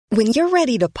When you're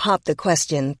ready to pop the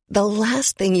question, the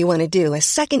last thing you want to do is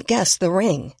second-guess the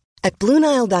ring. At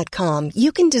BlueNile.com,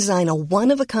 you can design a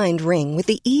one-of-a-kind ring with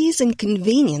the ease and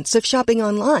convenience of shopping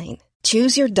online.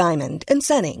 Choose your diamond and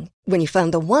setting. When you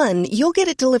find the one, you'll get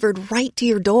it delivered right to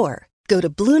your door. Go to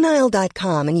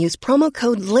BlueNile.com and use promo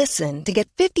code LISTEN to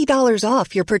get $50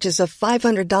 off your purchase of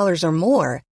 $500 or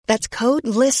more. That's code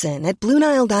LISTEN at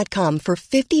BlueNile.com for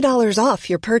 $50 off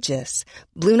your purchase.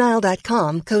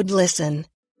 BlueNile.com, code LISTEN.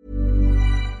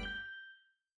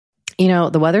 You know,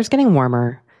 the weather's getting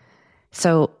warmer,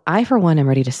 so I, for one, am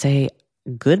ready to say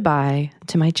goodbye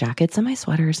to my jackets and my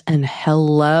sweaters and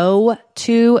hello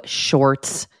to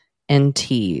shorts and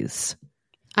tees.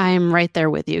 I'm right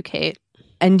there with you, Kate.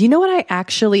 And you know what?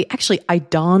 I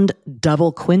donned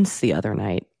double quince the other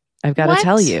night. I've got to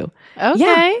tell you. Okay.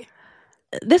 Yeah.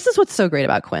 This is what's so great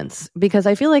about quince, because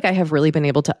I feel like I have really been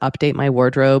able to update my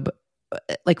wardrobe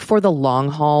like for the long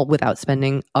haul without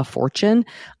spending a fortune.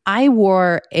 I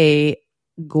wore a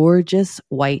gorgeous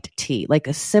white tee, like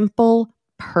a simple,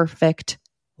 perfect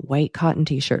white cotton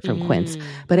t-shirt from Quince,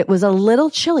 but it was a little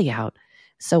chilly out.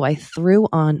 So I threw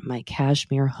on my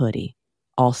cashmere hoodie,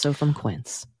 also from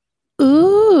Quince.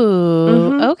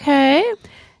 Ooh, okay.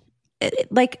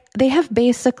 Like, they have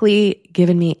basically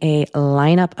given me a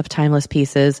lineup of timeless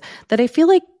pieces that I feel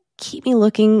like keep me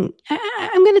looking,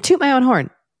 I'm going to toot my own horn,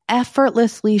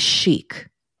 effortlessly chic,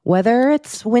 whether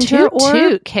it's winter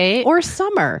or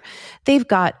summer. They've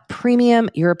got premium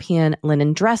European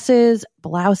linen dresses,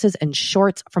 blouses, and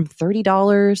shorts from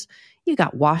 $30. You've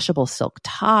got washable silk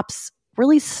tops,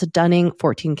 really stunning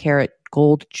 14 karat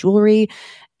gold jewelry,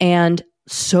 and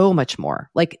so much more.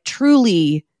 Like,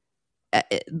 truly,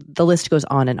 the list goes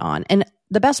on and on. And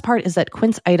the best part is that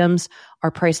Quince items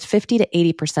are priced 50 to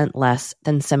 80% less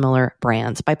than similar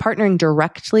brands. By partnering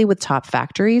directly with top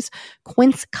factories,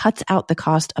 Quince cuts out the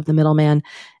cost of the middleman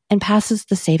and passes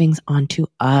the savings on to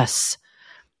us.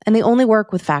 And they only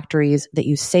work with factories that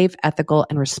use safe, ethical,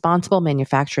 and responsible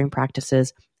manufacturing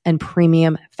practices and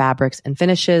premium fabrics and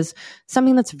finishes,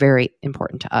 something that's very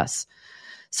important to us.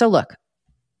 So look,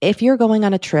 if you're going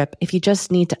on a trip, if you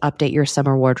just need to update your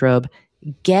summer wardrobe,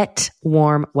 get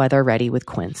warm weather ready with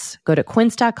Quince. Go to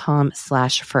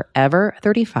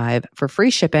quince.com/forever35 for free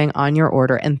shipping on your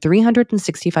order and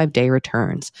 365-day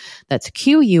returns. That's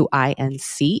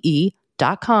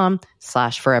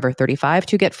QUINCE.com/forever35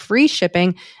 to get free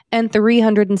shipping and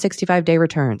 365-day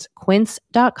returns.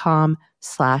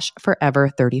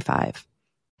 Quince.com/forever35.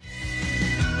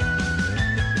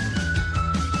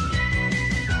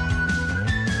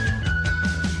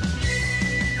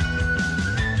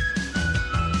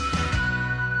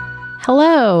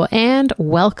 Hello and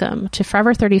welcome to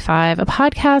Forever 35, a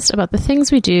podcast about the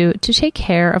things we do to take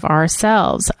care of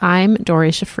ourselves. I'm Dori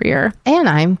Shafrir. And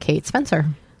I'm Kate Spencer.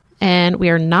 And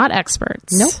we are not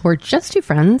experts. Nope, we're just two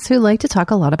friends who like to talk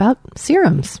a lot about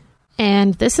serums.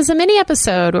 And this is a mini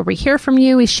episode where we hear from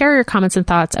you, we share your comments and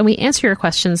thoughts, and we answer your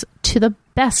questions to the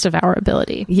best of our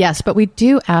ability. Yes, but we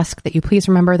do ask that you please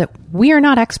remember that we are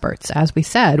not experts. As we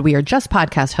said, we are just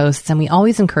podcast hosts, and we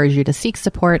always encourage you to seek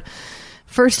support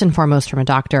first and foremost from a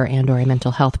doctor and or a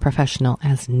mental health professional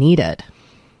as needed.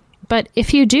 But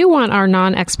if you do want our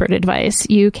non-expert advice,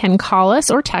 you can call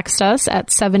us or text us at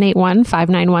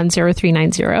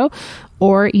 781-591-0390,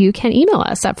 or you can email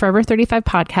us at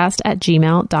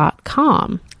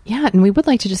forever35podcast@gmail.com. Yeah, and we would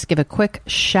like to just give a quick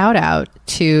shout out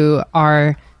to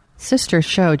our sister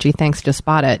show, Gee Thanks Just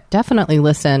Bought It. Definitely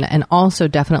listen, and also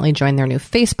definitely join their new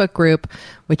Facebook group,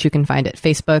 which you can find at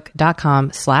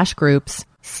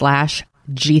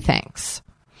facebook.com/groups/GThanks.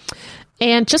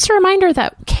 And just a reminder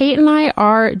that Kate and I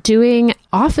are doing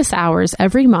office hours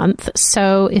every month.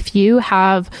 So if you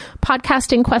have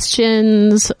podcasting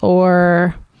questions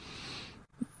or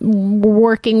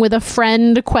working with a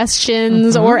friend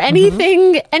questions or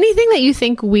anything that you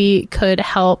think we could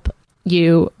help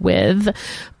you with,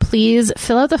 please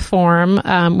fill out the form,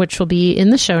 which will be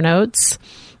in the show notes.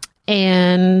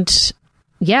 And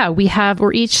yeah,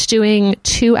 we're each doing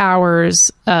 2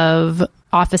 hours of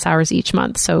office hours each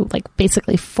month. So like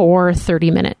basically 4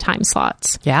 30-minute time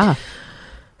slots. Yeah.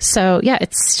 So yeah,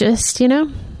 it's just,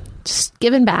 just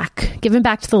giving back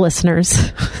to the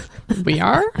listeners. We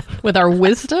are with our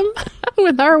wisdom.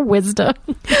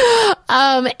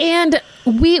 And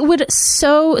we would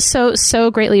so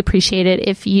greatly appreciate it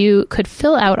if you could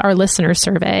fill out our listener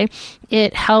survey.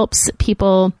 It helps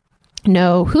people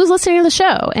know who's listening to the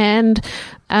show and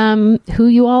who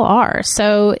you all are.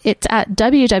 So it's at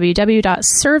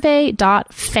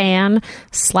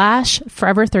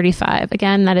www.survey.fan/forever35.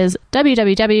 Again, that is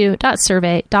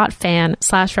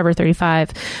www.survey.fan/forever35.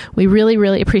 We really,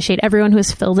 really appreciate everyone who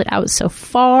has filled it out so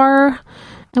far.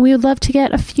 And we would love to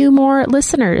get a few more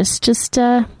listeners just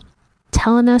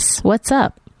telling us what's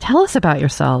up. Tell us about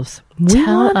yourselves.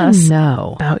 Tell us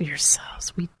know about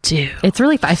yourselves. We do. It's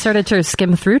really, I started to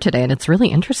skim through today and it's really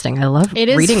interesting. I love It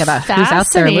is reading about who's out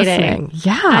there listening.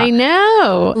 Yeah. I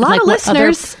know. A lot of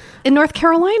listeners in North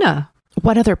Carolina.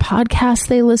 What other podcasts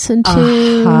they listen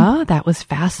to. That was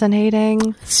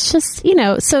fascinating. It's just,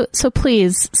 so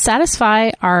please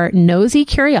satisfy our nosy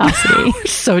curiosity.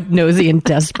 So nosy and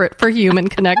desperate for human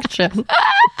connection.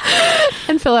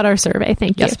 And fill out our survey.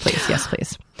 Thank you. Yes, please. Yes,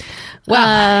 please.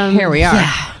 Well, here we are.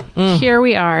 Yeah. Here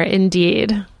we are,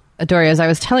 indeed. Dory, as I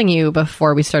was telling you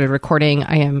before we started recording,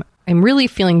 I'm really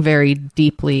feeling very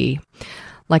deeply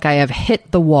like I have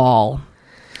hit the wall,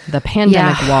 the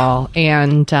pandemic wall.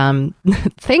 And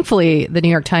thankfully, the New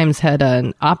York Times had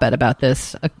an op-ed about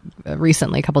this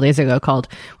recently, a couple days ago, called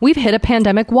 "We've Hit a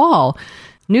Pandemic Wall.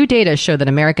 New data show that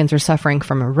Americans are suffering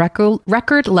from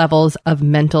record levels of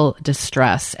mental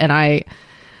distress." And I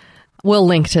will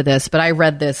link to this, but I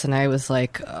read this and I was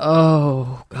like,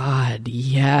 oh God,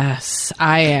 yes,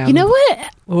 I am. You know what?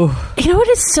 Ooh. You know what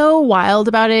is so wild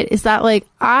about it is that like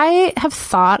I have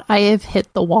thought I have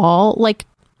hit the wall like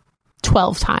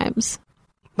 12 times.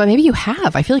 But maybe you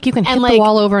have. I feel like you can hit the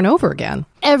wall over and over again.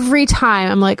 Every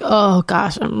time I'm like, oh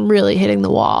gosh, I'm really hitting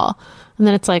the wall. And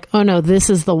then it's like, oh no,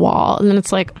 this is the wall. And then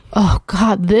it's like, oh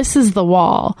God, this is the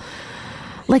wall.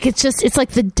 Like, it's like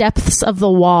the depths of the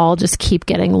wall just keep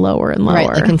getting lower and lower. Right,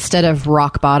 like instead of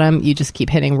rock bottom, you just keep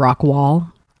hitting rock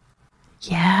wall.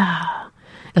 Yeah.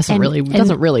 Doesn't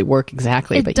really work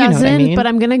exactly, but you know what I mean. But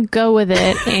I'm going to go with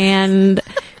it. And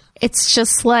it's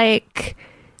just like,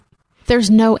 there's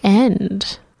no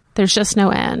end. There's just no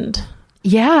end.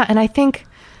 Yeah, and I think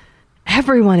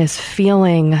everyone is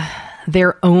feeling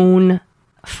their own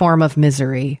form of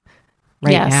misery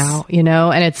right now,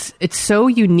 and it's so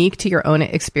unique to your own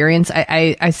experience.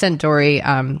 I sent Dory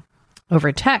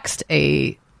over text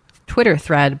a Twitter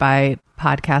thread by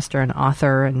podcaster and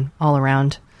author and all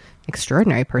around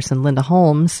extraordinary person, Linda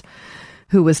Holmes,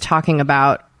 who was talking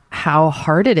about how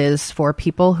hard it is for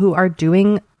people who are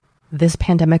doing this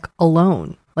pandemic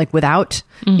alone, like without,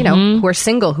 who are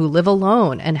single, who live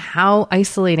alone, and how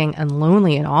isolating and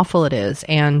lonely and awful it is.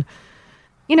 And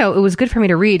it was good for me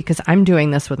to read because I'm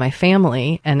doing this with my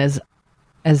family, and as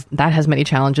that has many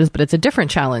challenges, but it's a different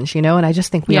challenge, and I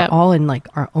just think we are all in like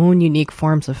our own unique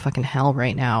forms of fucking hell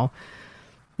right now.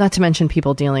 Not to mention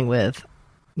people dealing with,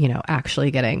 actually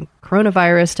getting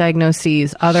coronavirus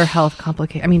diagnoses, other health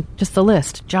complications. I mean, just the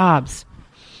list, jobs.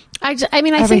 I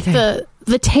think the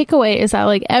takeaway is that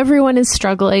like everyone is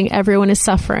struggling, everyone is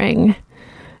suffering,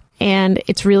 and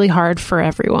it's really hard for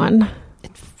everyone.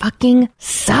 It fucking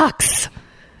sucks.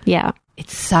 Yeah.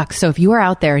 It sucks. So if you are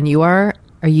out there and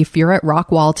if you're at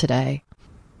rock wall today,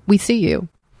 we see you.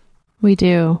 We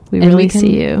do. We really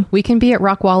see you. We can be at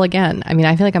rock wall again. I mean,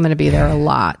 I feel like I'm going to be there a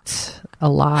lot.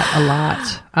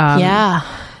 Yeah.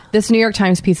 This New York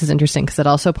Times piece is interesting because it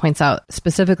also points out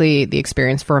specifically the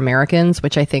experience for Americans,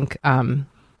 which I think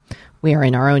we are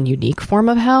in our own unique form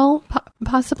of hell,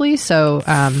 possibly. So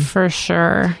for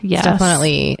sure. Yes. It's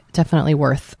definitely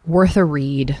worth a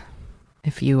read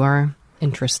if you are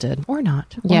interested or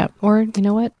not. Or you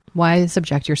know what? Why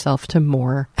subject yourself to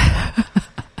more?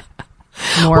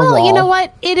 Well, wall? You know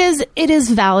what? It is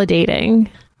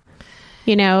validating.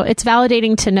 It's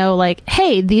validating to know like,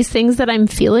 hey, these things that I'm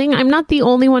feeling, I'm not the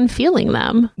only one feeling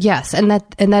them. Yes. And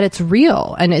that it's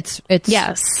real and it's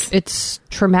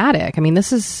traumatic. I mean,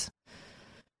 this is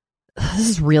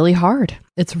really hard.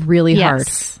 It's really hard.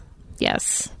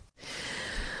 Yes.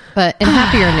 But in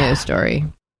happier news, Story.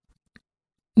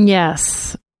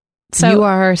 Yes. So you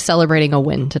are celebrating a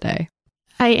win today.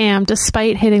 I am.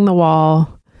 Despite hitting the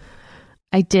wall,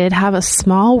 I did have a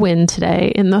small win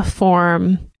today in the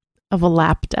form of a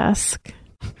lap desk.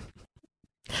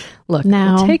 Look,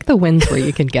 now, we'll take the wins where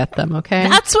you can get them, okay?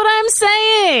 That's what I'm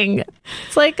saying.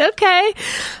 It's like, okay.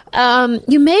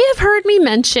 You may have heard me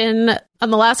mention on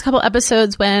the last couple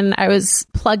episodes when I was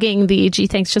plugging the Gee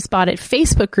Thanks Just Bought It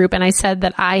Facebook group, and I said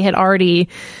that I had already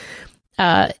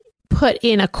put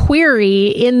in a query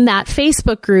in that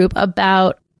Facebook group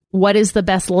about what is the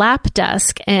best lap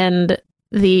desk, and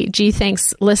the Gee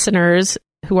Thanks listeners,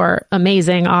 who are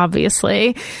amazing,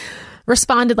 obviously,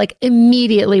 responded like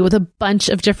immediately with a bunch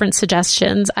of different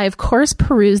suggestions. I, of course,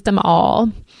 perused them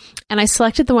all, and I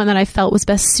selected the one that I felt was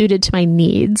best suited to my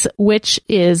needs, which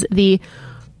is the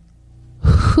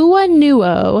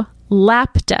Huanuo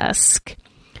lap desk.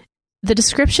 The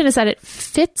description is that it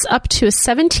fits up to a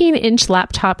 17-inch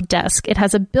laptop desk. It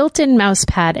has a built-in mouse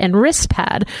pad and wrist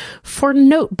pad for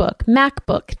notebook,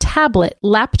 MacBook, tablet,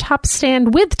 laptop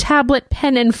stand with tablet,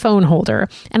 pen, and phone holder.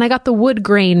 And I got the wood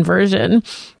grain version.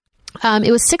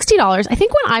 It was $60. I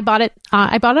think when I bought it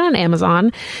on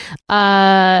Amazon.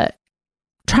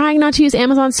 Trying not to use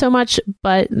Amazon so much,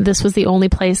 but this was the only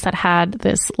place that had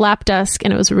this lap desk,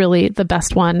 and it was really the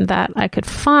best one that I could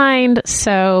find.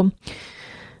 So,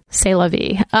 c'est la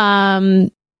vie.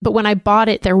 But when I bought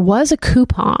it, there was a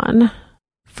coupon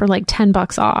for like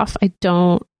 $10 off. I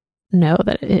don't know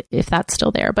that if that's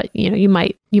still there, but you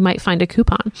might find a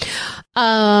coupon.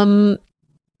 And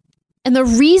the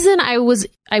reason I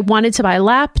wanted to buy a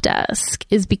lap desk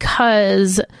is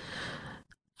because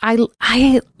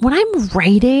I when I'm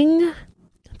writing,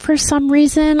 for some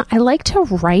reason, I like to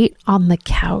write on the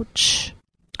couch.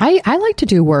 I like to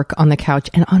do work on the couch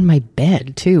and on my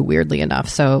bed too, weirdly enough.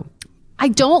 So I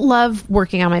don't love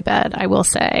working on my bed, I will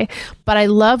say, but I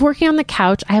love working on the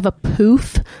couch. I have a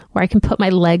poof where I can put my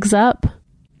legs up.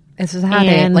 Is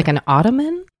that like an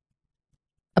ottoman?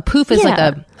 A poof is like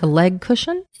a leg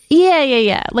cushion?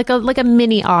 Yeah. Like a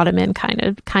mini ottoman kind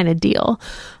of deal.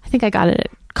 I think I got it at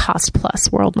Cost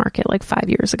Plus World Market like 5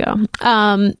 years ago.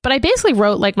 But I basically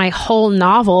wrote like my whole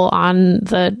novel on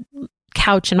the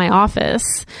couch in my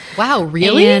office. Wow,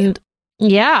 really? And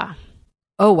yeah.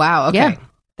 Oh, wow. Okay. Yeah.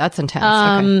 That's intense.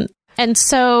 Okay. And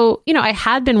so, I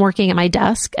had been working at my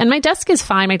desk, and my desk is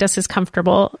fine. My desk is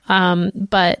comfortable.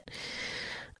 But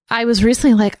I was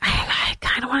recently like, I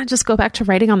kind of want to just go back to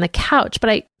writing on the couch. But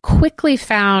I quickly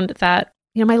found that,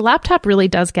 my laptop really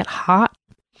does get hot.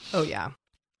 Oh, yeah.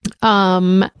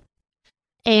 And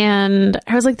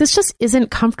I was like, this just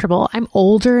isn't comfortable. I'm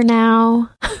older now.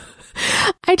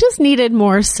 I just needed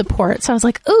more support. So I was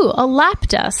like, ooh, a lap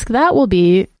desk. That will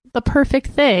be the perfect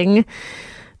thing.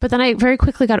 But then I very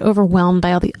quickly got overwhelmed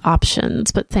by all the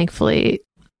options. But thankfully,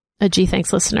 a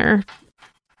G-Thanks listener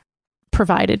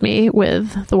provided me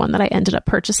with the one that I ended up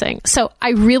purchasing. So I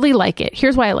really like it.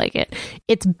 Here's why I like it.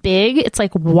 It's big. It's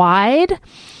like wide,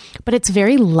 but it's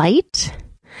very light.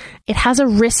 It has a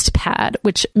wrist pad,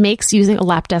 which makes using a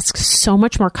lap desk so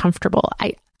much more comfortable.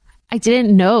 I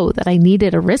didn't know that I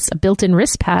needed a built-in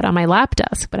wrist pad on my lap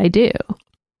desk, but I do.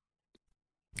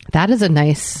 That is a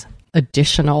nice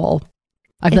additional.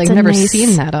 I've never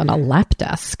seen that on a lap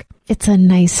desk. It's a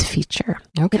nice feature.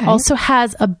 Okay. It also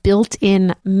has a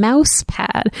built-in mouse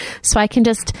pad, so I can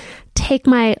just take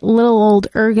my little old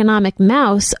ergonomic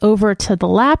mouse over to the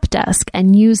lap desk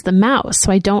and use the mouse,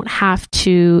 so I don't have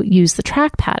to use the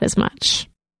trackpad as much.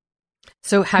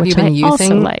 So have you been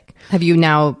using, have you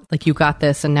now, you got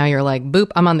this and now you're like,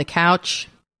 boop, I'm on the couch?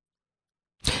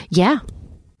 Yeah.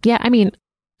 Yeah. I mean,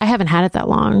 I haven't had it that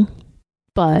long,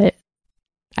 but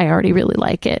I already really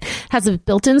like it. It has a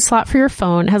built-in slot for your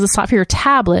phone. It has a slot for your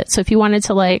tablet. So if you wanted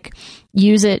to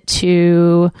use it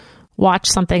to watch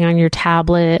something on your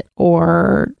tablet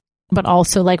but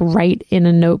also write in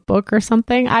a notebook or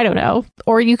something, I don't know.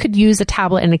 Or you could use a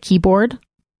tablet and a keyboard,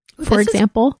 for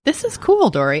example. This is cool,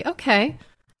 Dory. Okay.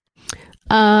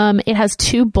 It has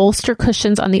 2 bolster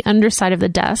cushions on the underside of the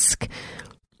desk,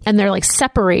 and they're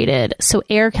separated so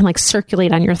air can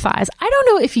circulate on your thighs. I don't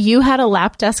know if you had a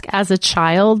lap desk as a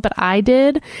child, but I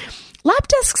did. Lap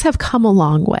desks have come a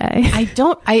long way.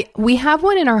 We have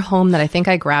one in our home that I think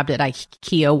I grabbed at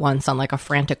IKEA once on a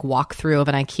frantic walkthrough of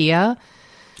an IKEA.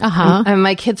 Uh-huh. And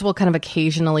my kids will kind of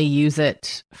occasionally use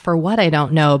it for what I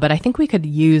don't know, but I think we could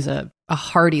use a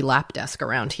hardy lap desk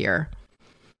around here.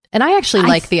 And I actually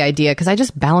like the idea because I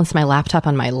just balance my laptop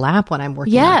on my lap when I'm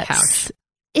working on the couch.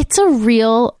 It's a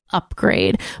real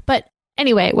upgrade. But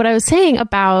anyway, what I was saying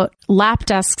about lap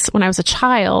desks when I was a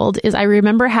child is I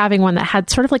remember having one that had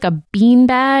sort of a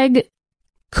beanbag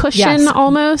cushion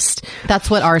almost. That's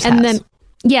what ours has. And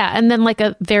then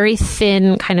a very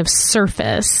thin kind of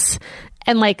surface.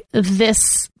 And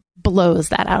this blows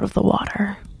that out of the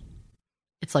water.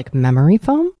 It's like memory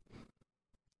foam?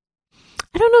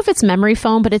 I don't know if it's memory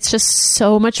foam, but it's just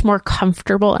so much more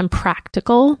comfortable and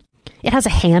practical. It has a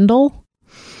handle.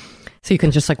 So you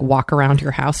can just walk around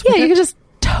your house with it? You can just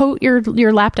tote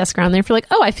your lap desk around there if you're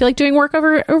oh, I feel like doing work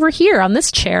over here on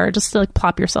this chair, just to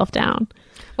plop yourself down.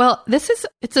 Well,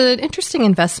 it's an interesting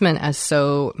investment as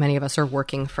so many of us are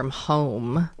working from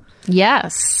home.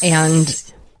 Yes.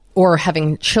 Or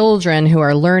having children who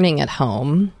are learning at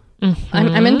home. Mm-hmm.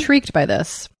 I'm intrigued by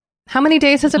this. How many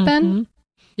days has it been?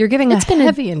 You're giving a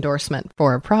heavy endorsement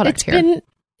for a product here.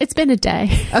 It's been a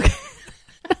day. Okay.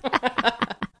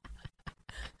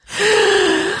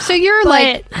 So you're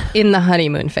like in the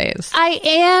honeymoon phase. I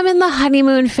am in the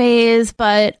honeymoon phase,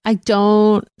 but I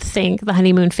don't think the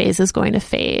honeymoon phase is going to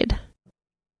fade.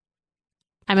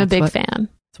 I'm a big fan.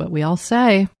 That's what we all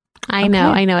say. I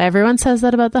know. Everyone says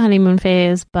that about the honeymoon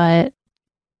phase, but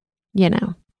you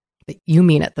know. But you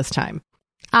mean it this time.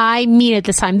 I mean it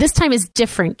this time. This time is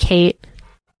different, Kate.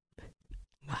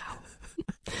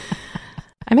 Wow.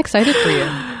 I'm excited for you.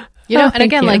 You know, and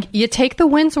again, like you take the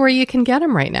wins where you can get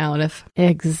them right now. And if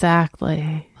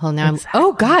exactly. Well, now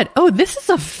oh God. Oh, this is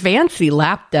a fancy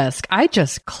lap desk. I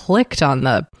just clicked on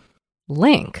the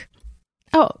link.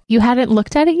 Oh, you hadn't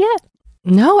looked at it yet?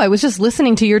 No, I was just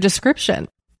listening to your description.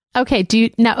 Okay.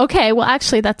 Okay. Well,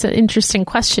 actually, that's an interesting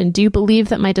question. Do you believe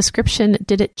that my description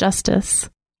did it justice?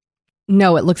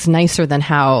 No, it looks nicer than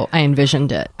how I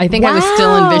envisioned it. I think I was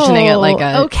still envisioning it like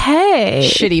a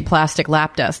shitty plastic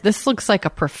lap desk. This looks like a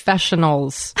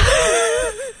professional's.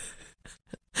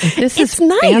 It's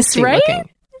nice, right? Looking.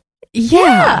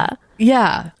 Yeah.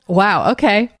 Wow.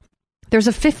 Okay. There's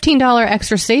a $15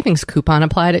 extra savings coupon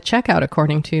applied at checkout,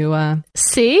 according to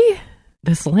see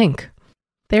this link.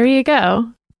 There you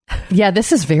go. Yeah,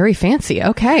 this is very fancy.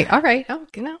 Okay. All right. Oh,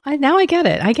 now I get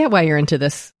it. I get why you're into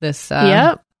this.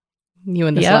 Yep. You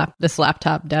and this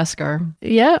laptop desk are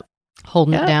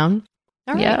holding it down.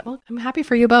 All right. Yep. Well, I'm happy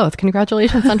for you both.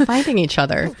 Congratulations on finding each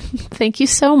other. Thank you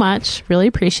so much. Really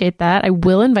appreciate that. I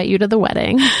will invite you to the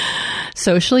wedding.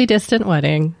 Socially distant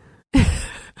wedding.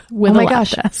 With a lap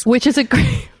desk. Which is a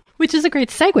great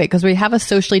segue because we have a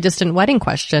socially distant wedding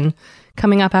question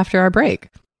coming up after our break.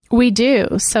 We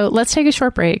do. So let's take a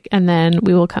short break and then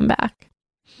we will come back.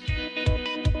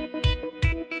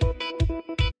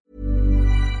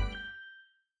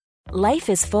 Life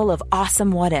is full of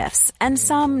awesome what ifs and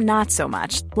some not so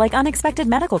much, like unexpected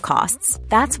medical costs.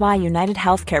 That's why United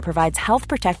Healthcare provides Health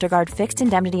Protector Guard fixed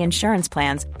indemnity insurance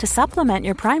plans to supplement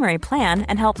your primary plan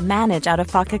and help manage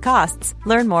out-of-pocket costs.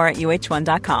 Learn more at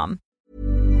uh1.com.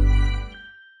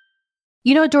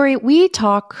 You know, Doree, we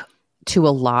talk to a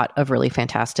lot of really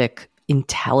fantastic,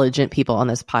 intelligent people on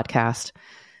this podcast.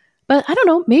 But I don't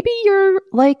know, maybe you're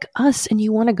like us and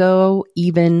you want to go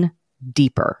even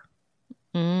deeper.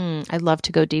 I'd love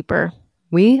to go deeper.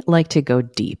 We like to go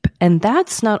deep. And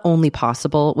that's not only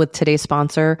possible with today's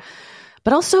sponsor,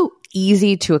 but also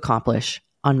easy to accomplish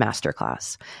on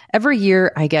Masterclass. Every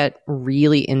year I get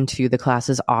really into the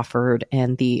classes offered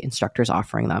and the instructors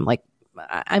offering them. Like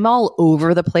I'm all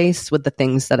over the place with the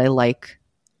things that I like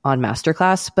on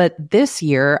Masterclass, but this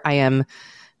year I am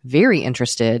very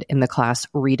interested in the class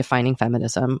Redefining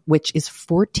Feminism, which is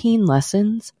 14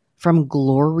 lessons from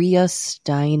Gloria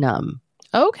Steinem.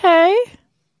 Okay.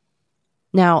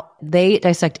 Now, they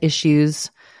dissect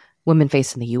issues women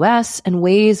face in the U.S. and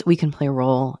ways we can play a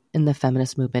role in the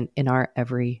feminist movement in our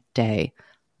everyday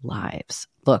lives.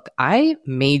 Look, I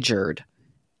majored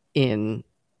in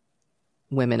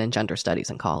women and gender studies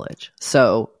in college,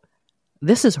 so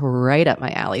this is right up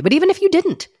my alley. But even if you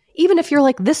didn't, even if you're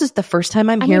like, this is the first time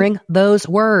I'm hearing those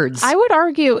words. I would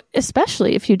argue,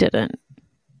 especially if you didn't.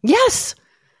 Yes.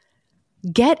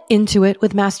 Get into it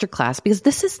with Masterclass because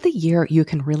this is the year you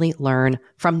can really learn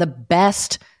from the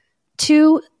best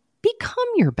to become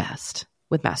your best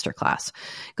with Masterclass.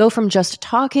 Go from just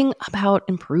talking about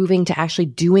improving to actually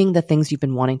doing the things you've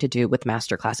been wanting to do with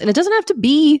Masterclass. And it doesn't have to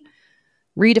be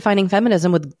redefining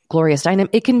feminism with Gloria Steinem.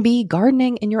 It can be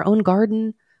gardening in your own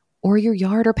garden or your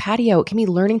yard or patio. It can be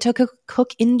learning to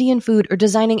cook Indian food or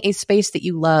designing a space that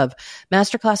you love.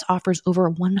 Masterclass offers over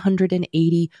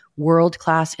 180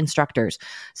 world-class instructors.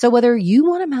 So whether you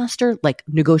want to master like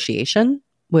negotiation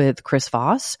with Chris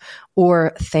Voss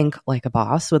or think like a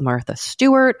boss with Martha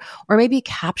Stewart, or maybe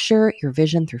capture your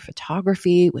vision through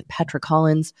photography with Petra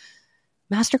Collins,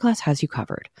 Masterclass has you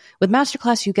covered. With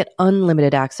Masterclass, you get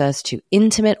unlimited access to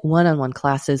intimate one-on-one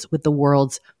classes with the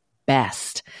world's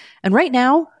best. And right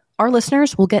now, our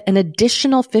listeners will get an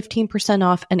additional 15%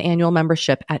 off an annual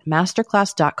membership at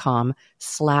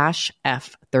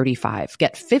masterclass.com/F35.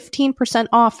 Get 15%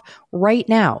 off right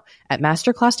now at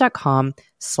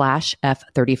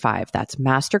masterclass.com/F35. That's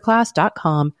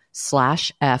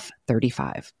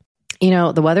masterclass.com/F35. You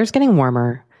know, the weather's getting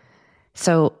warmer.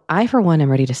 So I, for one, am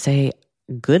ready to say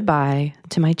goodbye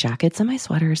to my jackets and my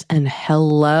sweaters and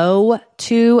hello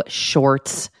to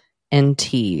shorts and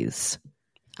tees.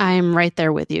 I'm right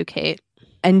there with you, Kate.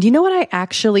 And you know what? I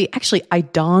actually, I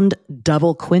donned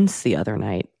double quince the other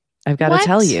night. I've got to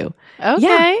tell you. Okay.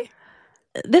 Yeah.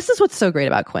 This is what's so great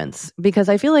about quince, because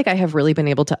I feel like I have really been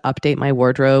able to update my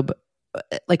wardrobe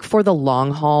like for the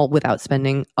long haul without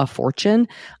spending a fortune.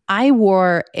 I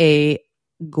wore a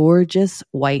gorgeous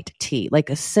white tee,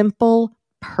 like a simple,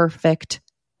 perfect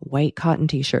white cotton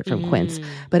t-shirt from Quince,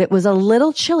 but it was a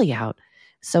little chilly out.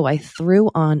 So I threw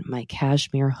on my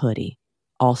cashmere hoodie,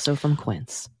 also from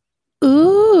Quince.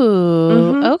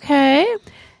 Ooh, okay.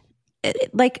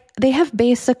 Like they have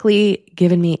basically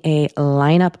given me a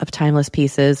lineup of timeless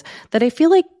pieces that I feel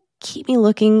like keep me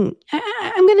looking,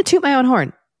 I'm going to toot my own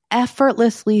horn,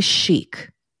 effortlessly chic.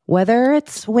 Whether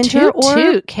it's winter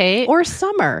or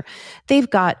summer. They've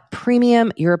got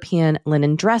premium European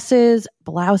linen dresses,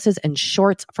 blouses, and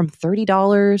shorts from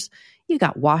 $30. You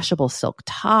got washable silk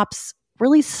tops,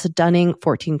 really stunning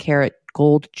 14-karat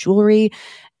gold jewelry,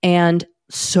 and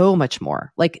so much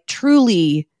more. Like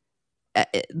truly,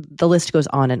 the list goes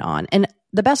on. And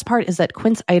the best part is that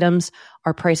Quince items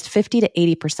are priced 50 to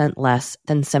 80% less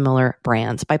than similar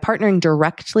brands. By partnering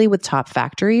directly with top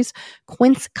factories,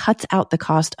 Quince cuts out the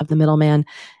cost of the middleman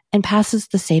and passes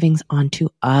the savings on to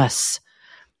us.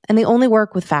 And they only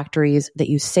work with factories that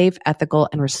use safe, ethical,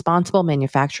 and responsible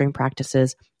manufacturing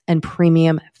practices and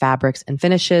premium fabrics and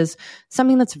finishes,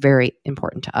 something that's very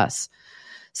important to us.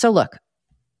 So look,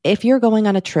 if you're going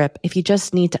on a trip, if you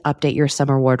just need to update your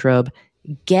summer wardrobe,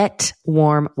 get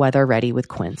warm weather ready with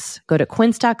Quince. Go to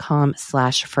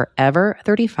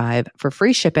quince.com/forever35 for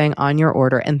free shipping on your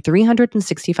order and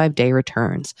 365-day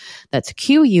returns. That's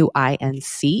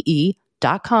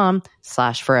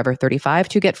QUINCE.com/forever35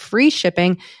 to get free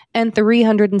shipping and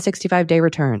 365-day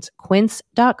returns.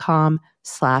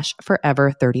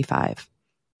 Quince.com/forever35.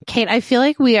 Kate, I feel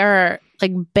like we are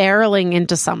like barreling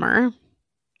into summer.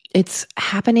 It's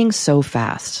happening so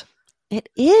fast. It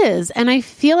is. And I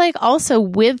feel like also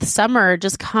with summer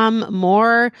just come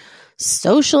more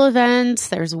social events.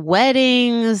 There's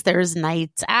weddings, there's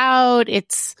nights out,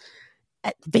 it's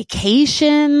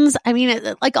vacations. I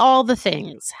mean, like all the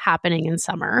things happening in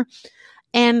summer.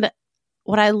 And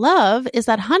what I love is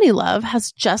that Honeylove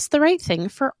has just the right thing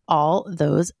for all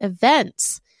those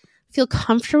events. Feel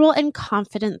comfortable and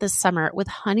confident this summer with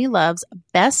Honeylove's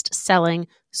best-selling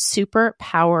Super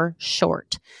Power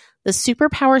Short. The Super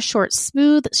Power Short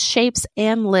smooths, shapes,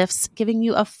 and lifts, giving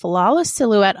you a flawless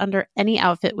silhouette under any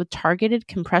outfit with targeted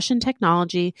compression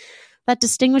technology that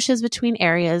distinguishes between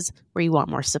areas where you want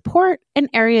more support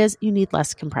and areas you need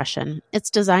less compression.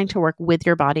 It's designed to work with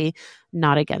your body,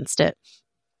 not against it.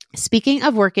 Speaking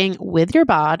of working with your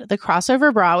bod, the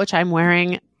crossover bra, which I'm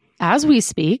wearing as we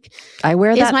speak. I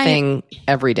wear that thing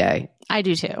every day. I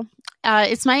do too.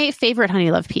 It's my favorite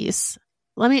Honeylove piece.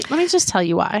 Let me just tell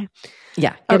you why.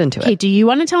 Yeah, get into it. Okay, do you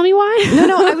want to tell me why?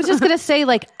 No, I was just going to say,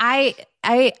 like, I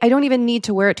don't even need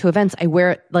to wear it to events. I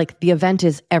wear it, like, the event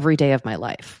is every day of my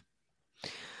life.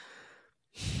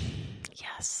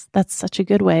 Yes, that's such a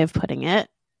good way of putting it.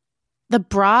 The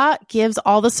bra gives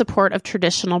all the support of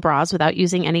traditional bras without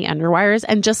using any underwires.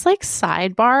 And just like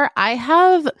sidebar, I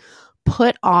have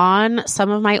put on some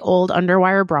of my old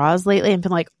underwire bras lately and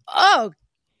been like, oh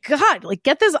God, like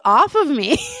get this off of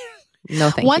me.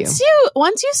 No, thank you.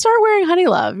 Once you start wearing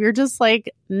Honeylove, you're just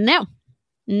like, no,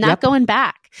 not going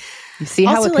back. You see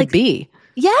how it could be.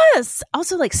 Yes.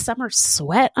 Also, like summer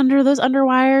sweat under those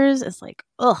underwires is like,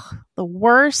 ugh, the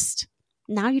worst.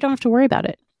 Now you don't have to worry about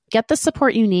it. Get the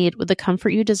support you need with the comfort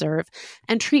you deserve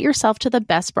and treat yourself to the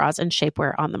best bras and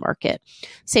shapewear on the market.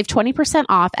 Save 20%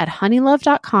 off at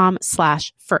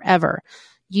honeylove.com/forever.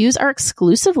 Use our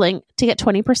exclusive link to get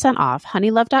 20% off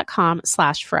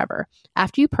honeylove.com/forever.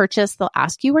 After you purchase, they'll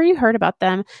ask you where you heard about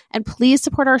them, and please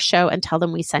support our show and tell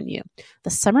them we sent you. The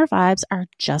summer vibes are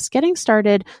just getting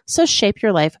started, so shape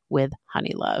your life with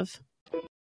Honeylove.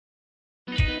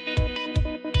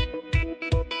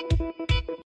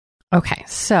 Okay,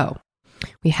 so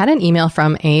we had an email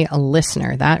from a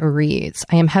listener that reads,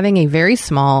 I am having a very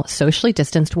small, socially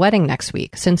distanced wedding next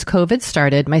week. Since COVID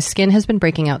started, my skin has been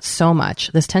breaking out so much.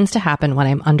 This tends to happen when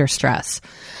I'm under stress.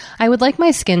 I would like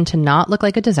my skin to not look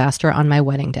like a disaster on my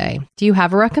wedding day. Do you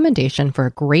have a recommendation for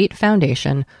a great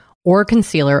foundation or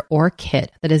concealer or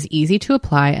kit that is easy to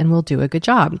apply and will do a good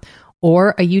job?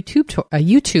 Or a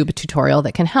YouTube tutorial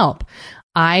that can help?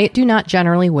 I do not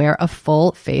generally wear a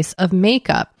full face of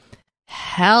makeup.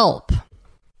 Help.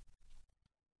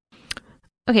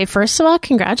 Okay, first of all,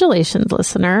 congratulations,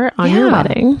 listener, on your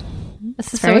wedding.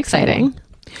 This is very exciting.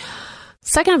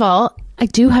 Second of all, I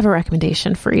do have a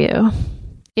recommendation for you.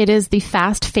 It is the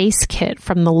Fast Face Kit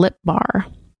from the Lip Bar,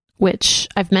 which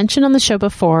I've mentioned on the show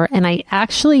before, and I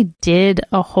actually did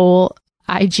a whole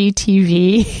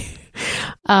IGTV.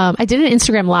 I did an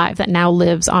Instagram Live that now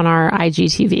lives on our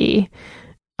IGTV,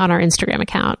 on our Instagram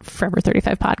account, Forever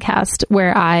 35 Podcast,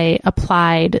 where I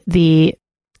applied the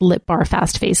Lip Bar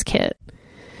Fast Face Kit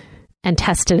and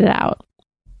tested it out.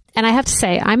 And I have to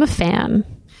say, I'm a fan.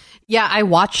 Yeah, I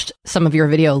watched some of your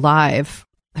video live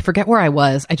I forget where I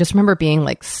was. I just remember being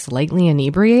like slightly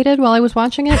inebriated while I was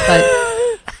watching it, but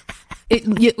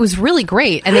it was really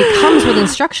great. And it comes with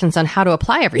instructions on how to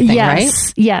apply everything, right?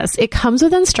 Yes. It comes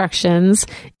with instructions.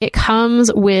 It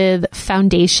comes with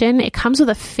foundation. It comes with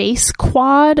a face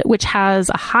quad, which has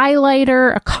a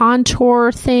highlighter, a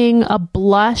contour thing, a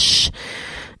blush,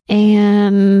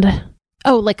 and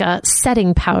like a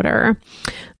setting powder.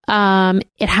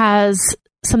 It has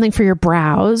something for your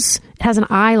brows. It has an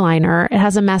eyeliner. It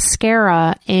has a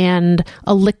mascara and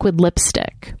a liquid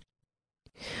lipstick.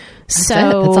 That's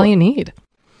all you need.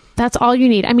 That's all you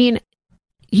need. I mean,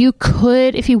 you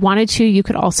could, if you wanted to, you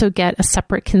could also get a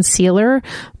separate concealer,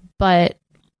 but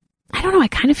I don't know. I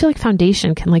kind of feel like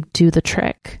foundation can like do the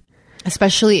trick.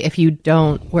 Especially if you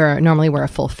don't normally wear a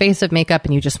full face of makeup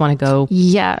and you just want to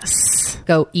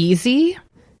go easy.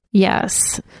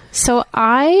 Yes. So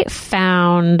I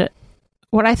found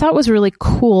what I thought was really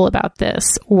cool about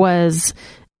this what's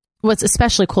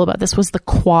especially cool about this was the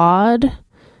quad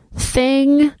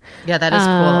thing. Yeah, that is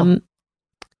cool.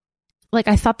 Like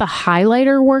I thought the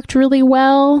highlighter worked really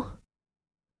well.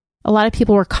 A lot of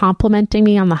people were complimenting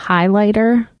me on the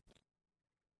highlighter.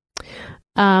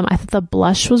 I thought the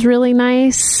blush was really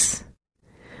nice.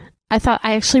 I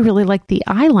actually really liked the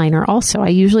eyeliner also. I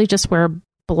usually just wear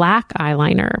black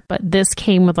eyeliner, but this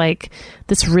came with like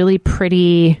this really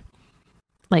pretty,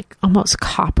 like almost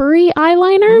coppery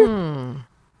eyeliner.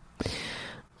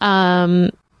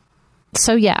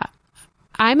 So yeah,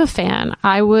 I'm a fan.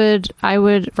 I would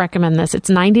recommend this. It's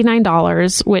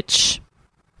 $99, which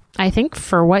I think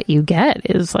for what you get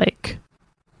is like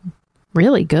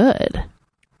really good.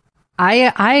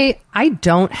 I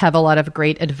don't have a lot of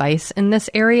great advice in this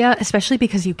area, especially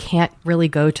because you can't really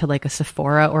go to like a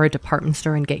Sephora or a department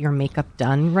store and get your makeup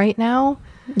done right now.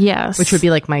 Yes. Which would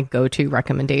be like my go-to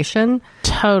recommendation.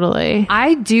 Totally.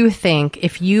 I do think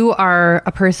if you are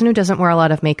a person who doesn't wear a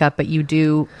lot of makeup, but you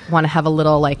do want to have a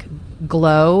little like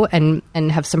glow and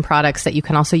have some products that you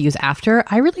can also use after,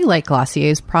 I really like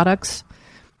Glossier's products.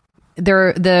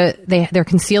 Their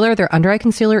concealer, their under eye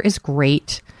concealer is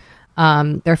great.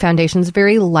 Their foundation is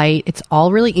very light. It's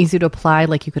all really easy to apply.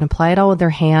 Like you can apply it all with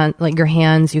your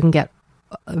hands. You can get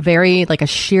very like a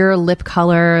sheer lip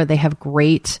color. They have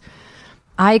great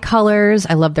eye colors.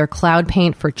 I love their cloud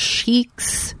paint for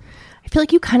cheeks. I feel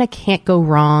like you kind of can't go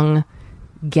wrong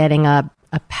getting a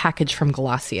package from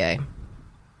Glossier.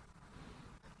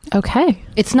 Okay.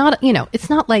 It's not, it's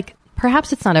not like,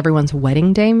 perhaps it's not everyone's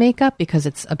wedding day makeup because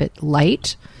it's a bit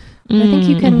light. But I think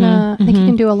you can, I think you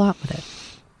can do a lot with it.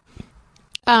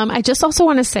 I just also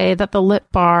want to say that the lip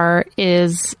bar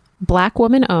is Black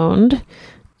woman owned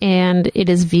and it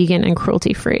is vegan and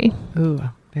cruelty free. Ooh,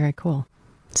 very cool.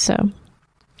 So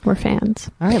we're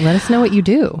fans. All right. Let us know what you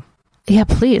do. Yeah,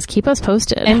 please keep us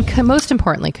posted. And most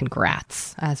importantly,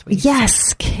 congrats, as we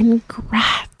Yes,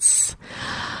 congrats.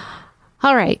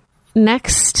 All right.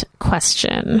 Next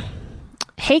question.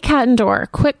 Hey, Kat and Dor,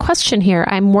 quick question here.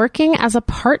 I'm working as a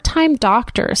part-time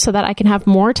doctor so that I can have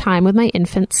more time with my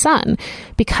infant son.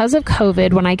 Because of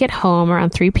COVID, when I get home around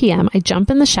 3 p.m., I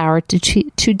jump in the shower to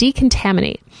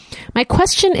decontaminate. My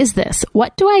question is this.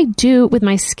 What do I do with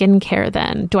my skincare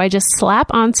then? Do I just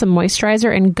slap on some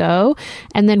moisturizer and go,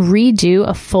 and then redo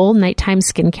a full nighttime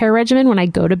skincare regimen when I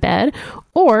go to bed?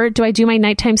 Or do I do my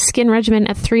nighttime skin regimen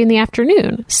at 3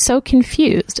 p.m? So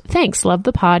confused. Thanks. Love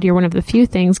the pod. You're one of the few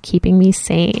things keeping me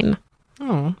sane.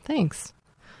 Oh, thanks.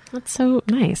 That's so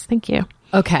nice. Thank you.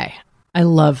 Okay. I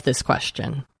love this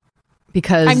question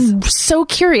because I'm so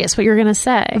curious what you're going to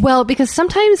say. Well, because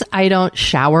sometimes I don't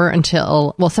shower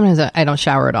sometimes I don't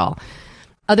shower at all.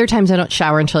 Other times I don't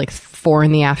shower until like 4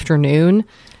 p.m.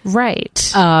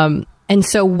 Right. And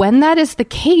so when that is the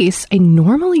case, I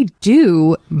normally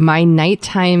do my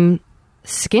nighttime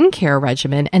skincare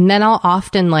regimen, and then I'll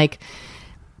often like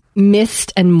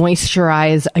mist and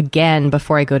moisturize again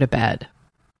before I go to bed.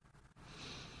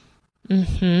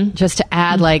 Mm-hmm. Just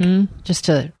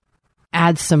to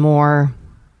add some more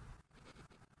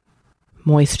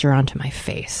moisture onto my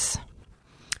face.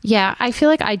 Yeah, I feel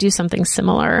like I do something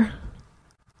similar.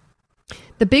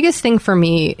 The biggest thing for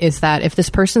me is that if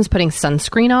this person's putting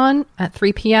sunscreen on at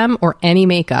 3 p.m. or any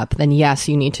makeup, then yes,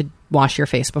 you need to wash your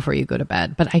face before you go to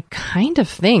bed. But I kind of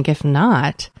think, if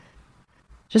not,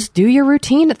 just do your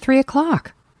routine at 3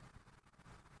 o'clock.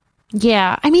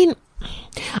 Yeah, I mean,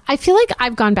 I feel like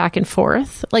I've gone back and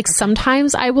forth. Like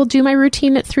sometimes I will do my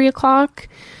routine at 3 o'clock.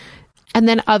 And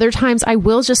then other times I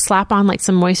will just slap on like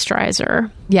some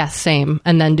moisturizer. Yes, same.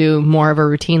 And then do more of a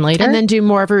routine later.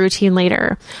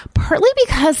 Partly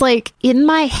because like in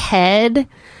my head,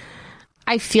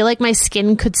 I feel like my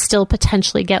skin could still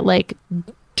potentially get like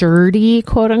dirty,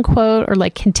 quote unquote, or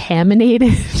like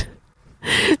contaminated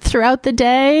throughout the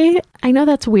day. I know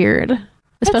that's weird,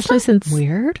 especially since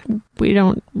weird.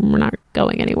 we're not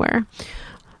going anywhere.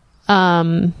 I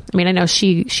mean, I know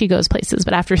she goes places,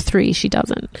 but after 3, she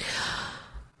doesn't.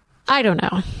 I don't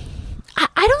know.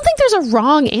 I don't think there's a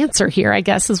wrong answer here, I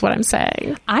guess is what I'm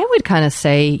saying. I would kind of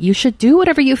say you should do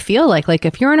whatever you feel like. Like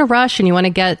if you're in a rush and you want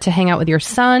to get to hang out with your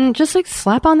son, just like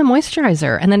slap on the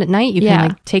moisturizer. And then at night you can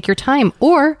like take your time.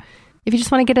 Or if you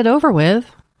just want to get it over with,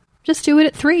 just do it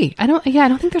at 3. I don't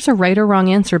think there's a right or wrong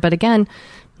answer. But again,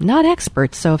 not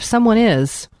experts. So if someone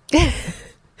is...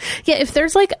 Yeah, if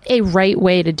there's like a right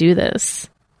way to do this,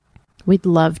 we'd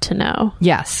love to know.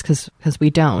 Yes, because we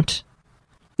don't.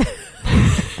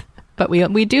 But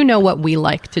we do know what we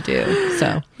like to do.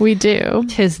 So we do.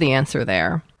 'Tis the answer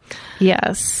there.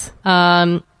 Yes.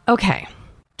 Okay.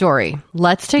 Dory,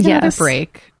 let's take another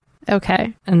break.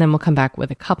 Okay. And then we'll come back with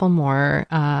a couple more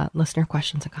listener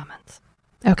questions and comments.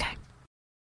 Okay.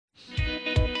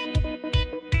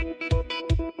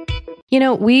 You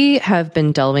know, we have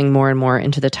been delving more and more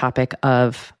into the topic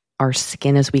of our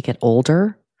skin as we get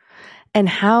older and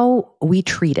how we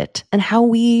treat it and how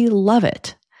we love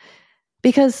it.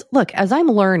 Because look, as I'm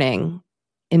learning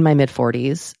in my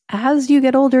mid-40s, as you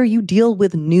get older, you deal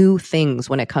with new things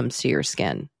when it comes to your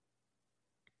skin.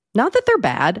 Not that they're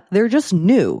bad, they're just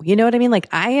new. You know what I mean? Like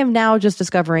I am now just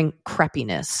discovering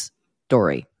crepiness,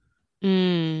 Dory.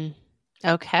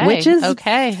 Okay. Which is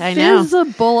I know.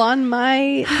 visible on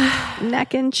my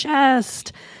neck and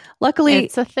chest. Luckily,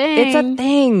 it's a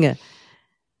thing.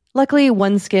 Luckily,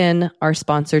 OneSkin, our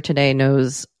sponsor today,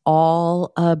 knows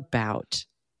all about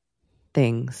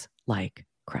things like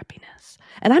crepiness.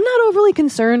 And I'm not overly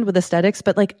concerned with aesthetics,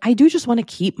 but like I do just want to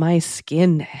keep my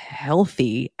skin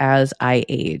healthy as I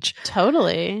age.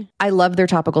 Totally. I love their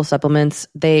topical supplements.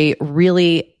 They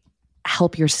really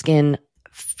help your skin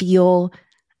feel,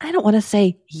 I don't want to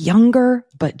say younger,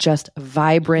 but just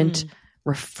vibrant,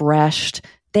 refreshed.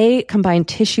 They combine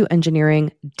tissue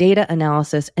engineering, data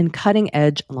analysis, and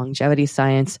cutting-edge longevity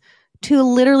science to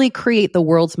literally create the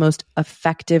world's most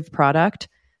effective product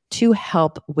to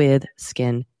help with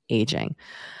skin aging.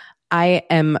 I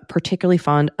am particularly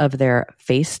fond of their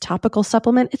face topical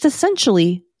supplement. It's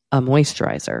essentially a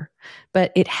moisturizer,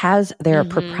 but it has their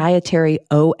proprietary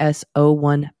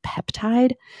OS01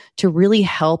 peptide to really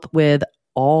help with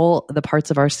all the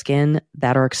parts of our skin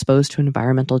that are exposed to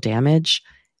environmental damage.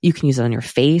 You can use it on your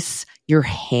face, your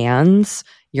hands,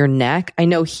 your neck. I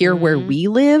know here where we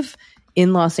live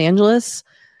in Los Angeles,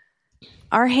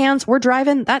 our hands, we're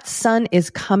driving, that sun is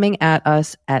coming at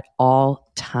us at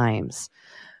all times.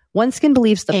 OneSkin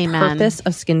believes the purpose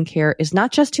of skincare is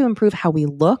not just to improve how we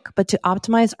look, but to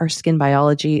optimize our skin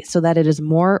biology so that it is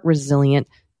more resilient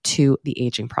to the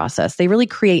aging process. They really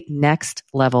create next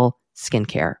level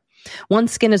skincare.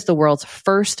 OneSkin is the world's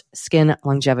first skin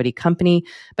longevity company.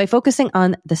 By focusing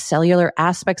on the cellular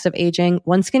aspects of aging,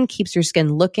 OneSkin keeps your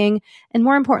skin looking and,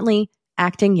 more importantly,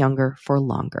 acting younger for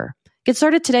longer. Get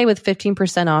started today with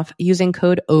 15% off using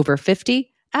code OVER50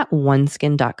 at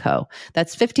oneskin.co.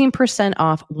 That's 15%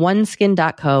 off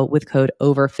oneskin.co with code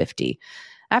OVER50.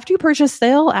 After you purchase,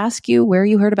 they'll ask you where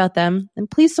you heard about them,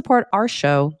 and please support our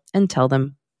show and tell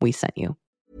them we sent you.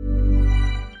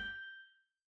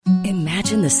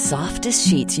 Imagine the softest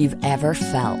sheets you've ever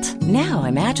felt. Now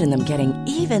imagine them getting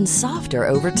even softer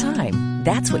over time.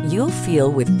 That's what you'll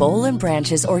feel with Boll &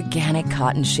 Branch's organic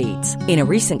cotton sheets. In a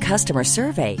recent customer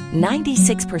survey,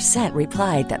 96%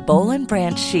 replied that Boll &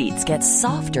 Branch sheets get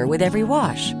softer with every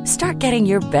wash. Start getting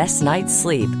your best night's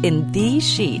sleep in these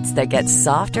sheets that get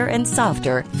softer and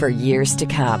softer for years to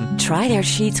come. Try their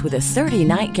sheets with a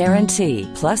 30-night guarantee.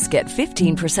 Plus, get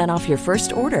 15% off your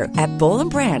first order at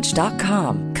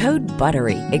bollandbranch.com. Code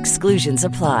BUTTERY. Exclusions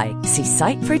apply. See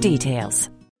site for details.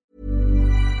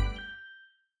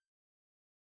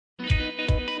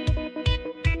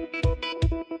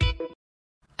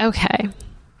 Okay,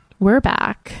 we're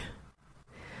back.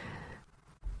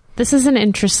 This is an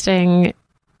interesting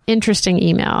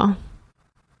email.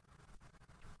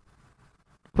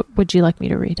 Would you like me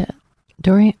to read it?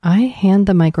 Dory, I hand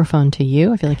the microphone to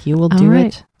you. I feel like you will do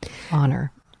it.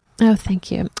 Honor. Oh,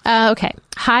 thank you. Okay.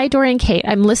 Hi, Dory and Kate.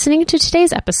 I'm listening to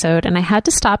today's episode, and I had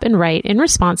to stop and write in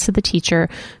response to the teacher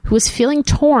who was feeling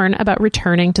torn about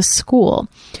returning to school.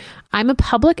 I'm a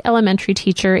public elementary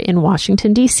teacher in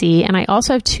Washington, D.C., and I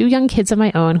also have 2 young kids of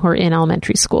my own who are in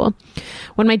elementary school.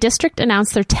 When my district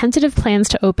announced their tentative plans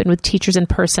to open with teachers in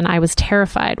person, I was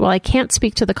terrified. While I can't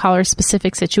speak to the caller's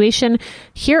specific situation,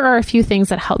 here are a few things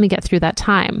that helped me get through that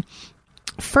time.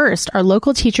 First, our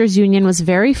local teachers union was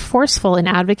very forceful in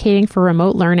advocating for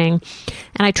remote learning,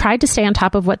 and I tried to stay on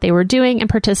top of what they were doing and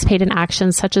participate in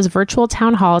actions such as virtual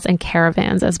town halls and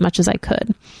caravans as much as I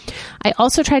could. I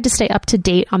also tried to stay up to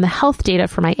date on the health data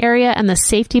for my area and the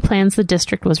safety plans the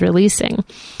district was releasing.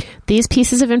 These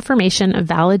pieces of information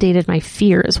validated my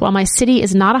fears. While my city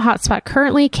is not a hotspot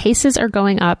currently, cases are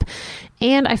going up,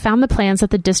 and I found the plans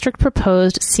that the district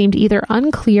proposed seemed either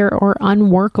unclear or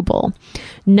unworkable.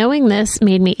 Knowing this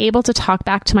made me able to talk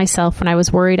back to myself when I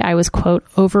was worried I was, quote,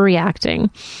 overreacting.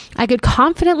 I could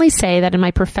confidently say that in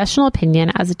my professional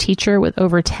opinion, as a teacher with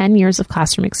over 10 years of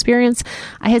classroom experience,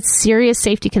 I had serious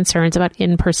safety concerns about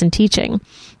in-person teaching.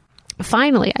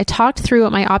 Finally, I talked through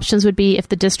what my options would be if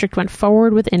the district went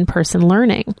forward with in-person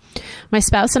learning. My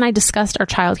spouse and I discussed our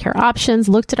childcare options,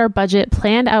 looked at our budget,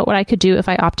 planned out what I could do if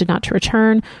I opted not to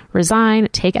return, resign,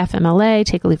 take FMLA,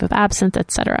 take a leave of absence,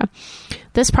 etc.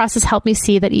 This process helped me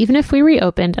see that even if we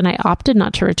reopened and I opted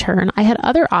not to return, I had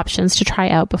other options to try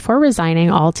out before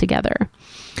resigning altogether.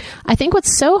 I think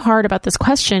what's so hard about this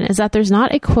question is that there's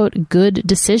not a, quote, good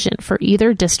decision for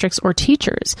either districts or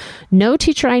teachers. No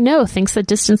teacher I know thinks that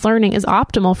distance learning is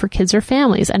optimal for kids or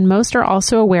families, and most are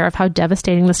also aware of how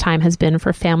devastating this time has been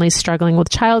for families struggling with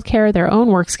childcare, their own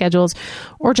work schedules,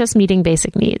 or just meeting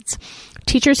basic needs.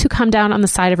 Teachers who come down on the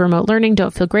side of remote learning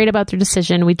don't feel great about their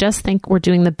decision. We just think we're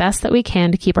doing the best that we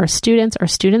can to keep our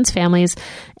students' families,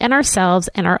 and ourselves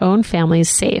and our own families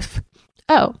safe.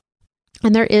 Oh,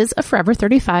 and there is a Forever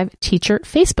 35 teacher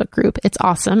Facebook group. It's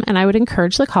awesome, and I would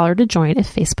encourage the caller to join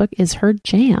if Facebook is her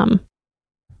jam.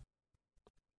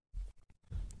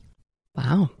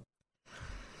 Wow.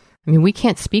 I mean, we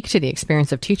can't speak to the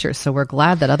experience of teachers, so we're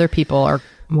glad that other people are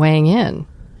weighing in.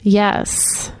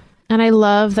 Yes. And I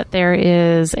love that there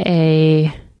is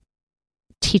a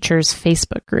teachers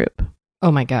Facebook group.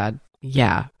 Oh my God.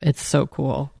 Yeah, it's so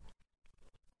cool.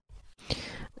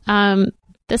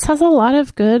 This has a lot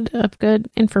of good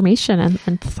information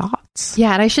and thoughts.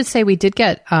 Yeah, and I should say we did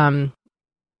get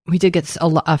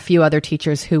a few other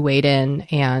teachers who weighed in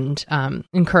and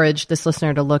encouraged this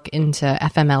listener to look into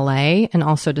FMLA and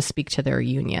also to speak to their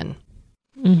union.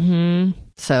 Mm-hmm.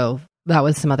 So that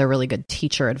was some other really good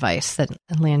teacher advice that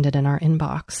landed in our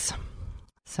inbox.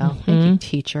 So Thank you,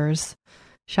 teachers.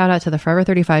 Shout out to the Forever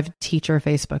 35 teacher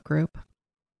Facebook group.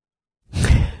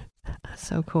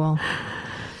 So cool.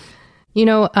 You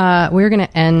know, we're going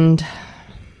to end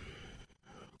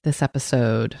this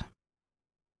episode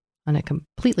on a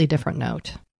completely different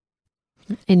note.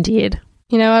 Indeed.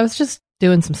 You know, I was just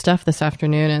doing some stuff this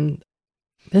afternoon and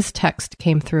this text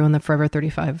came through on the Forever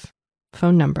 35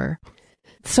 phone number.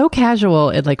 So casual,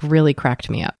 it like really cracked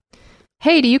me up.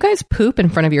 Hey, do you guys poop in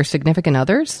front of your significant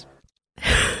others?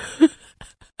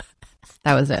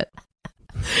 That was it.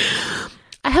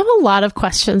 I have a lot of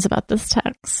questions about this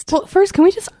text. Well, first, can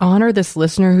we just honor this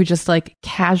listener who just like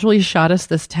casually shot us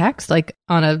this text like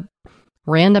on a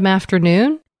random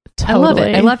afternoon?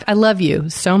 Totally. I love it. I love you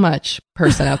so much,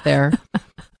 person out there.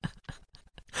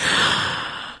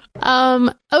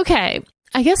 Okay.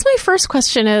 I guess my first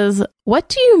question is, what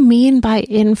do you mean by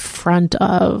in front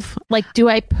of? Like, do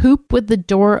I poop with the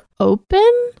door open?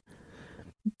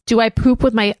 Do I poop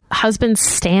with my husband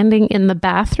standing in the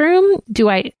bathroom? Do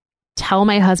I tell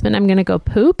my husband I'm going to go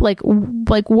poop? Like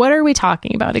what are we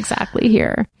talking about exactly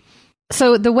here?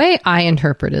 So the way I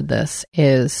interpreted this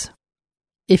is,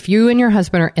 if you and your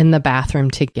husband are in the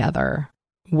bathroom together,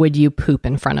 would you poop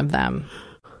in front of them?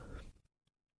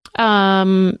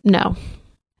 No.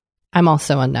 I'm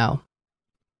also a no.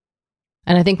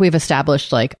 And I think we've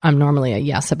established like I'm normally a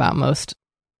yes about most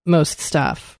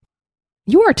stuff.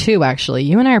 You are too, actually.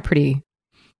 You and I are pretty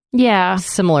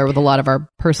similar with a lot of our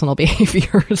personal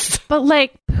behaviors. But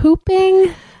like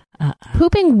pooping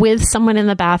with someone in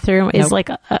the bathroom is like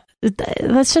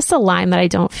that's just a line that I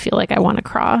don't feel like I want to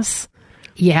cross.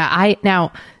 Yeah,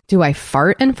 now, do I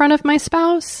fart in front of my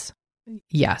spouse?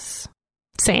 Yes.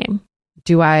 Same.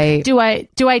 Do I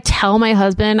tell my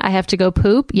husband I have to go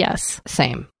poop? Yes.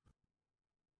 Same.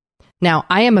 Now,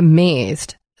 I am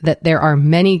amazed that there are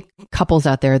many couples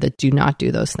out there that do not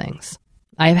do those things.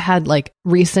 I've had like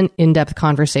recent in-depth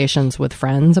conversations with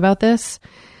friends about this,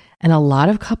 and a lot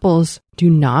of couples do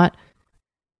not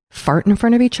fart in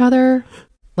front of each other,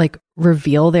 like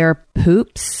reveal their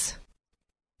poops.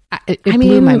 It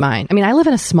blew my mind. I mean, I live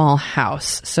in a small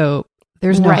house, so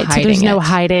there's no hiding. So there's no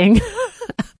hiding.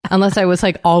 Unless I was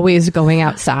like always going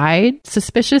outside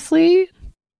suspiciously.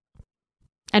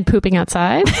 And pooping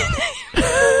outside?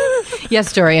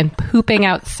 Yes, Dorian, pooping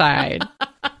outside.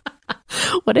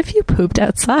 What if you pooped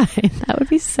outside? That would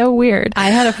be so weird. I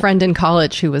had a friend in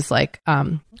college who was like,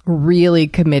 really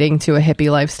committing to a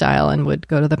hippie lifestyle and would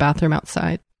go to the bathroom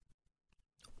outside.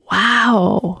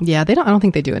 Wow. Yeah, I don't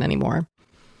think they do it anymore.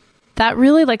 That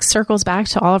really like circles back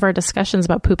to all of our discussions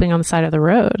about pooping on the side of the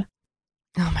road.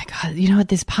 Oh my God. You know what?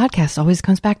 This podcast always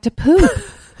comes back to poop.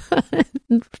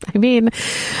 I mean,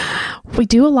 we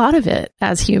do a lot of it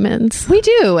as humans. We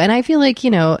do. And I feel like,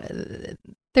 you know,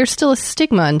 there's still a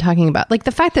stigma in talking about, like,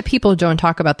 the fact that people don't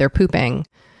talk about their pooping.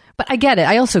 But I get it.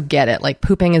 I also get it. Like,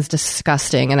 pooping is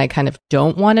disgusting and I kind of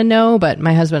don't want to know. But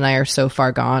my husband and I are so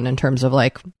far gone in terms of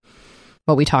like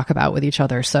what we talk about with each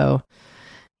other. So,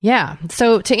 yeah.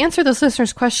 So to answer those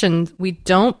listeners' questions, we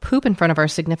don't poop in front of our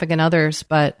significant others,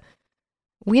 but,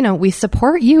 you know, we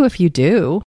support you if you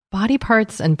do. Body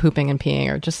parts and pooping and peeing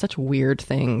are just such weird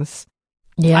things.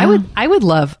 Yeah. I would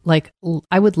love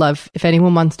if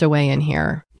anyone wants to weigh in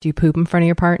here. Do you poop in front of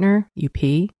your partner? You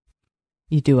pee?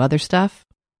 You do other stuff?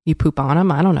 You poop on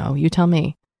them? I don't know. You tell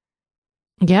me.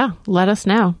 Yeah. Let us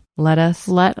know. Let us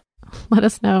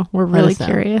know. We're really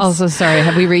curious. Also, sorry,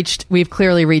 we've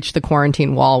clearly reached the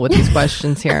quarantine wall with these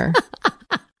questions here.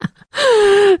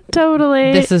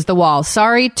 Totally. This is the wall.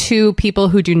 Sorry to people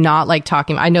who do not like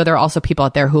talking. I know there are also people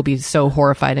out there who will be so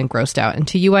horrified and grossed out. And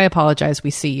to you, I apologize.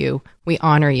 We see you. We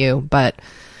honor you. But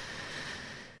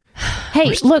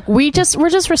hey, look, we're just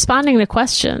responding to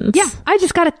questions. Yeah. I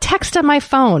just got a text on my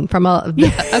phone from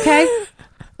okay?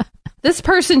 This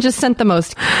person just sent the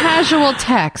most casual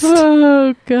text.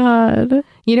 Oh, God.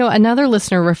 You know, another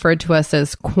listener referred to us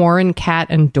as Quarren Cat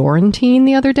and Dorantine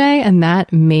the other day, and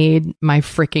that made my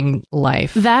freaking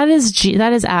life. That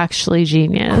is actually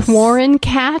genius. Quarren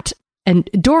Cat and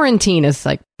Dorantine is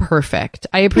like perfect.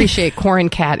 I appreciate Quarren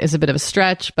Cat is a bit of a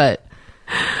stretch, but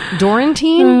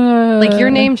Dorantine, like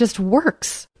your name just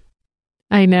works.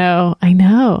 I know.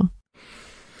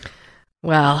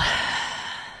 Well,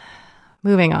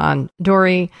 moving on.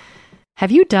 Dory, have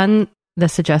you done the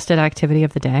suggested activity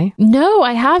of the day? No,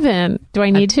 I haven't. Do I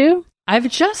need to? I've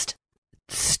just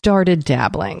started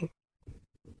dabbling.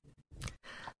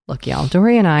 Look, y'all,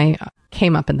 Dory and I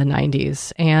came up in the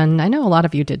 90s, and I know a lot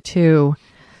of you did too.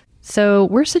 So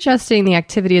we're suggesting the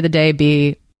activity of the day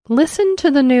be listen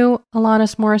to the new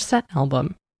Alanis Morissette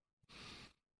album.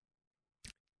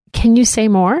 Can you say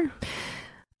more?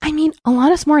 I mean,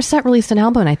 Alanis Morissette released an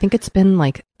album, and I think it's been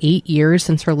like 8 years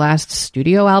since her last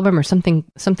studio album or something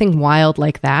wild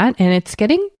like that. And it's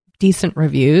getting decent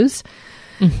reviews.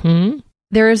 Mm-hmm.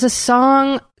 There is a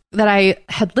song that I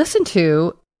had listened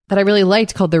to that I really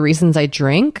liked called The Reasons I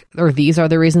Drink, or These Are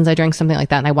the Reasons I Drink, something like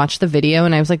that. And I watched the video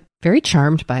and I was like very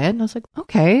charmed by it. And I was like,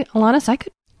 okay, Alanis,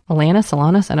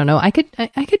 I don't know. I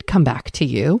could come back to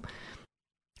you.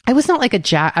 I was not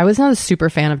a super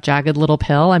fan of Jagged Little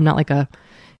Pill. I'm not like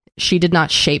she did not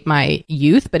shape my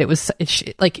youth, but it's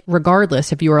like,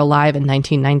 regardless if you were alive in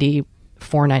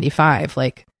 1994, 95,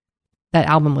 like that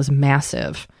album was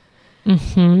massive.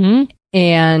 Mm-hmm.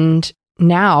 And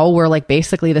now we're like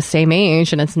basically the same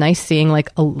age, and it's nice seeing like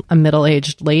a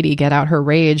middle-aged lady get out her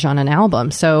rage on an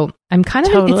album. So I'm kind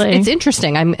of, it's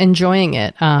interesting. I'm enjoying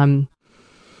it.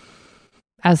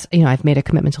 As you know, I've made a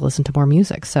commitment to listen to more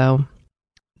music. So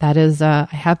that is, I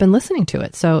have been listening to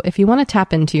it. So if you want to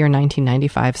tap into your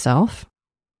 1995 self,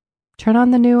 turn on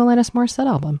the new Alanis Morissette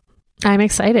album. I'm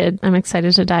excited.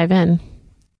 To dive in.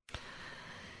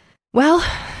 Well,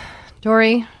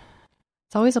 Dory,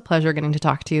 it's always a pleasure getting to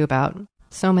talk to you about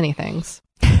so many things.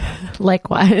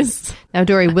 Likewise. Now,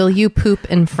 Dory, will you poop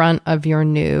in front of your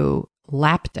new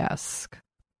lap desk?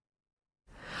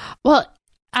 Well,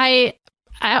 I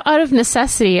out of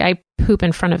necessity, I poop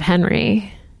in front of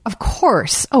Henry. Of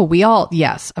course. Oh,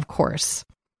 yes, of course.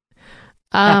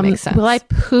 That makes sense. Will I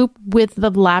poop with the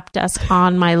lap desk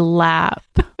on my lap?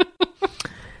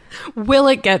 Will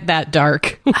it get that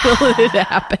dark? Will it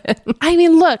happen? I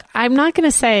mean, look, I'm not going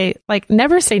to say, like,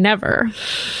 never say never.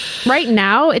 Right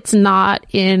now, it's not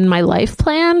in my life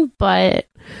plan, but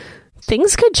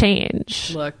things could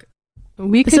change. Look,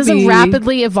 this is a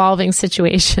rapidly evolving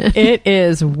situation. It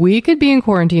is. We could be in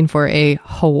quarantine for a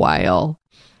while.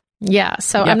 Yeah,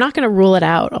 so I'm not going to rule it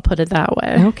out. I'll put it that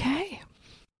way. Okay.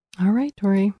 All right,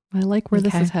 Dory. I like where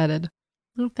this is headed.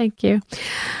 Oh, thank you.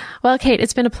 Well, Kate,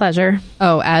 it's been a pleasure.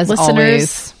 Oh, as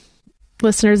always.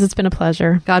 Listeners, it's been a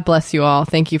pleasure. God bless you all.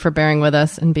 Thank you for bearing with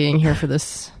us and being here for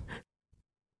this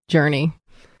journey.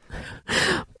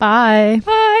 Bye.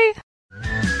 Bye.